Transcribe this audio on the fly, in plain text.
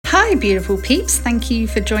Hi beautiful peeps, thank you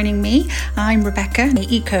for joining me. I'm Rebecca, an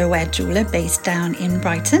eco-aware jeweller based down in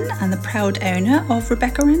Brighton and the proud owner of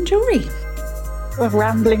Rebecca and Jewellery. The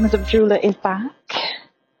Ramblings of Jeweller is back.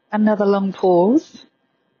 Another long pause.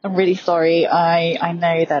 I'm really sorry. I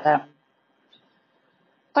know that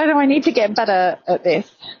I need to get better at this.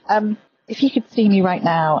 If you could see me right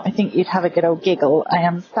now, I think you'd have a good old giggle. I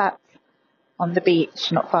am sat on the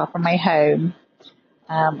beach not far from my home.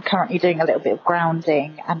 Currently doing a little bit of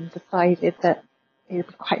grounding and decided that it would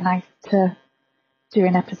be quite nice to do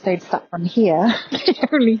an episode sat from here. The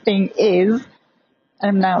only thing is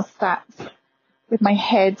I'm now sat with my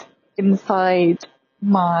head inside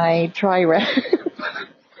my dry robe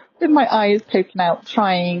with my eyes poking out,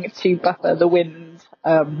 trying to buffer the wind,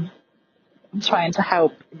 and trying to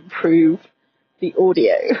help improve the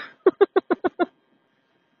audio.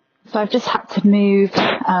 So I've just had to move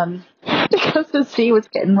because the sea was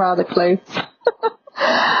getting rather close.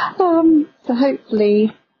 So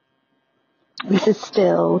hopefully this is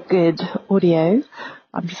still good audio.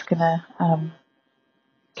 I'm just going to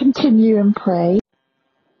continue and pray.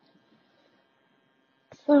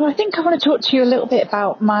 So I think I want to talk to you a little bit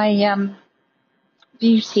about my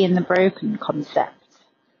beauty in the broken concept.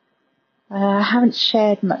 I haven't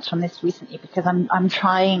shared much on this recently because I'm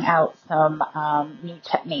trying out some new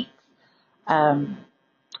techniques.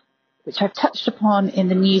 Which I've touched upon in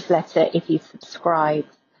the newsletter if you subscribe.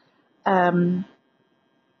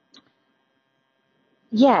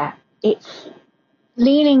 It's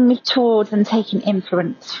leaning towards and taking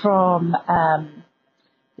influence from the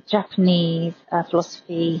Japanese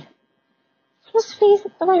philosophy. Philosophy, is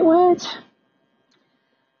that the right word?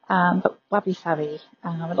 But wabi-sabi.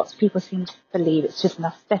 Lots of people seem to believe it's just an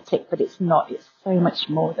aesthetic, but it's not. It's so much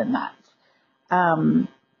more than that.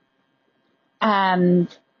 And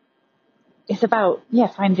it's about,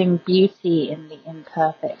 finding beauty in the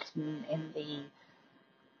imperfect and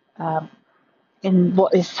in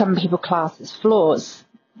what is some people class as flaws,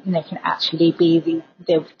 can actually be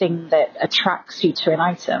the thing that attracts you to an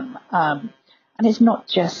item. And it's not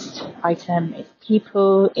just item, it's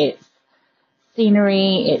people, it's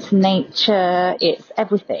scenery, it's nature, it's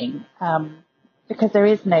everything. Because there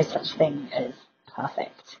is no such thing as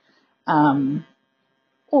perfect.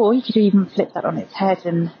 Or you could even flip that on its head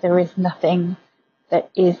and there is nothing that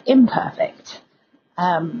is imperfect.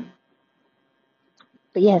 But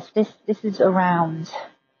yes, this is around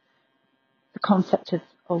the concept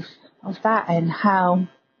of that and how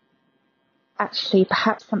actually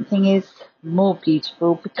perhaps something is more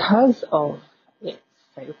beautiful because of its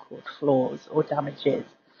so-called flaws or damages.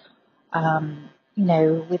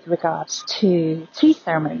 With regards to tea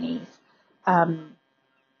ceremonies,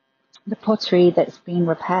 the pottery that's been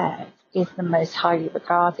repaired is the most highly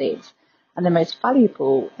regarded and the most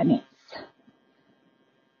valuable, and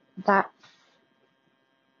I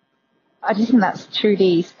just think that's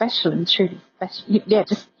truly special and truly special. Yeah,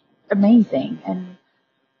 just amazing. And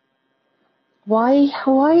why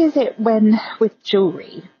is it when with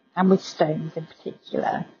jewellery and with stones in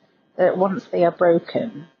particular that once they are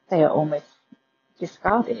broken, they are almost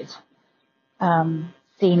discarded,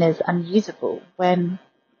 seen as unusable when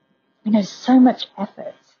so much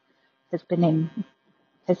effort has been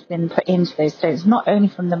put into those stones, not only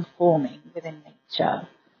from them forming within nature,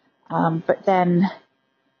 but then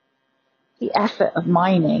the effort of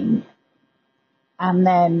mining, and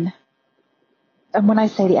when I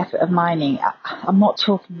say the effort of mining, I'm not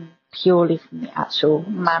talking purely from the actual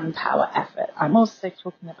manpower effort. I'm also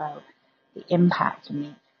talking about the impact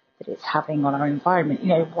that it's having on our environment.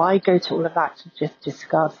 Why go to all of that to just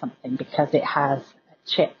discard something because it has a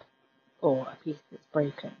chip or a piece that's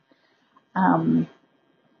broken?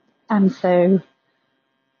 And so,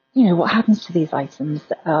 what happens to these items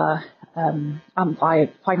that are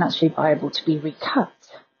financially viable to be recut?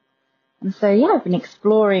 And so, I've been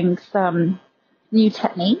exploring some new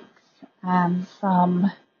techniques and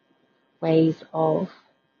some ways of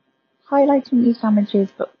highlighting these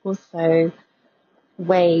damages, but also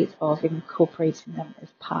ways of incorporating them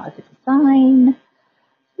as part of the design.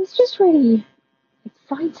 It's just really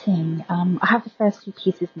exciting. I have the first few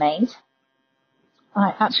pieces made.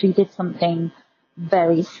 I actually did something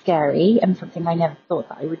very scary and something I never thought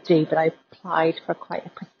that I would do, but I applied for quite a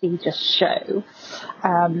prestigious show,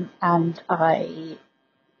 and I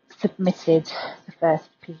submitted the first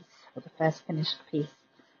piece, or the first finished piece,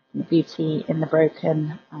 The Beauty in the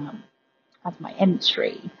Broken, as my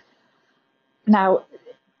entry. Now,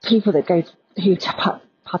 people who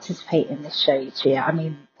participate in this show each year,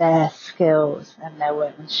 their skills and their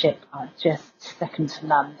workmanship are just second to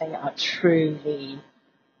none. They are truly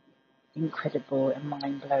incredible and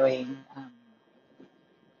mind-blowing.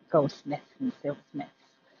 goldsmiths and silversmiths.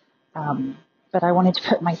 But I wanted to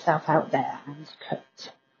put myself out there and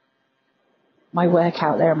put my work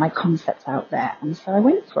out there and my concepts out there. And so I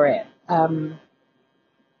went for it. And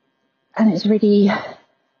it's really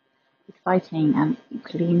exciting and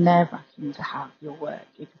equally nerve-wracking to have your work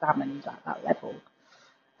examined at that level.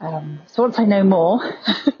 So once I know more,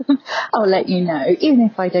 I'll let you know, even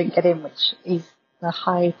if I don't get in, which is a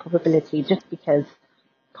high probability just because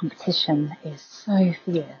competition is so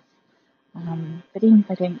fierce. But even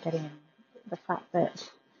if I don't get in, the fact that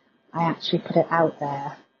I actually put it out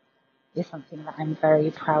there is something that I'm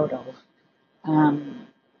very proud of.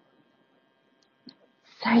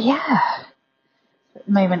 So yeah, at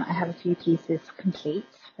the moment I have a few pieces complete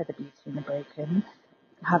for the Beauty and the Broken.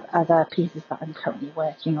 I have other pieces that I'm currently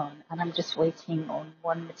working on, and I'm just waiting on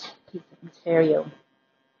one piece of material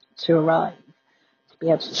to arrive to be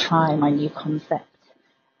able to try my new concept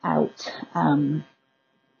out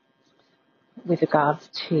with regards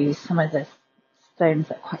to some of the stones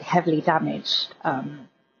that are quite heavily damaged,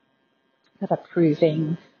 that are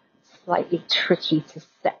proving slightly tricky to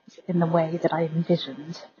set in the way that I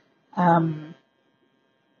envisioned.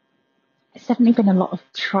 It's definitely been a lot of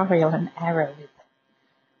trial and error with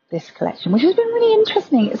this collection, which has been really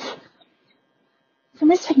interesting. It's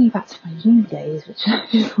almost taking me back to my uni days, which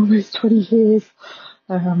is almost 20 years.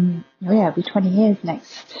 It'll be 20 years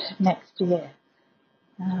next year.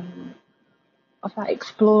 Of that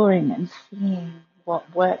exploring and seeing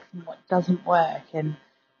what works and what doesn't work, and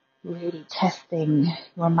really testing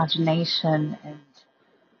your imagination. And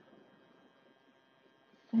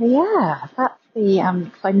so yeah, that's the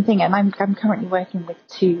exciting thing. And I'm currently working with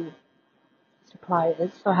two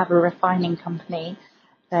suppliers. So I have a refining company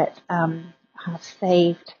that have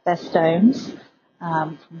saved their stones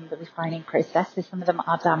from the refining process. So some of them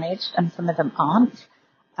are damaged and some of them aren't.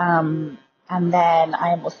 And then I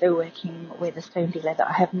am also working with a stone dealer that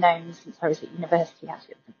I have known since I was at university,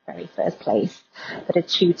 actually at the very first place that a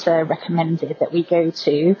tutor recommended that we go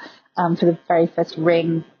to for the very first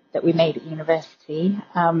ring that we made at university.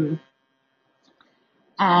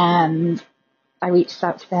 And I reached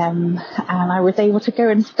out to them and I was able to go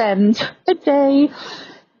and spend a day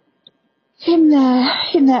in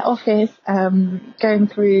their office, going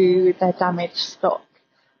through their damaged stock.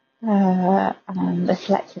 And I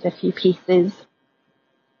selected a few pieces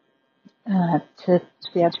to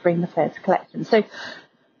be able to bring the first collection. So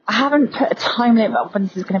I haven't put a time limit on when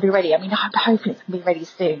this is going to be ready. I mean, I'm hoping it's going to be ready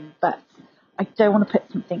soon, but I don't want to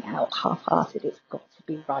put something out half-hearted. It's got to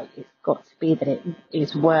be right. It's got to be that it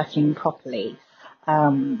is working properly.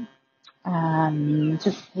 And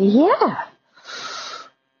just, yeah.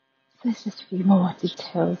 So there's just a few more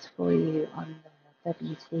details for you on the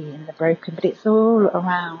Beauty and the Broken, but it's all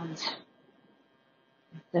around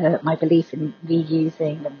my belief in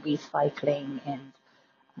reusing and recycling and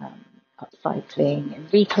upcycling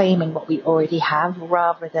and reclaiming what we already have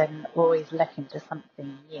rather than always looking to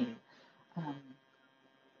something new.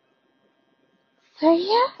 So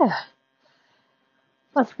yeah,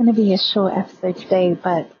 that's going to be a short episode today,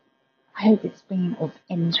 but I hope it's been of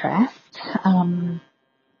interest. And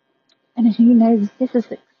who knows, if this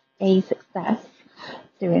is a success,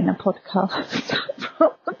 doing a podcast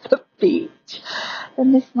from the beach,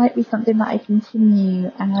 then this might be something that I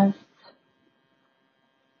continue, as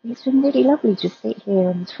it's been really lovely to sit here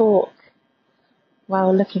and talk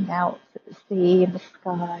while looking out at the sea and the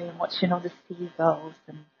sky and watching all the seagulls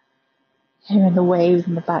and hearing the waves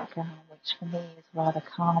in the background, which for me is rather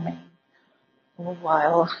calming. All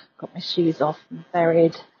while I've got my shoes off and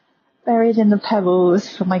buried in the pebbles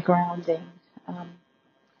for my grounding.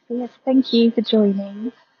 So yes, thank you for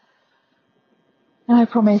joining. And I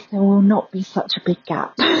promise there will not be such a big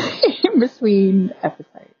gap in between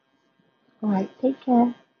episodes. Alright, take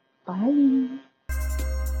care. Bye.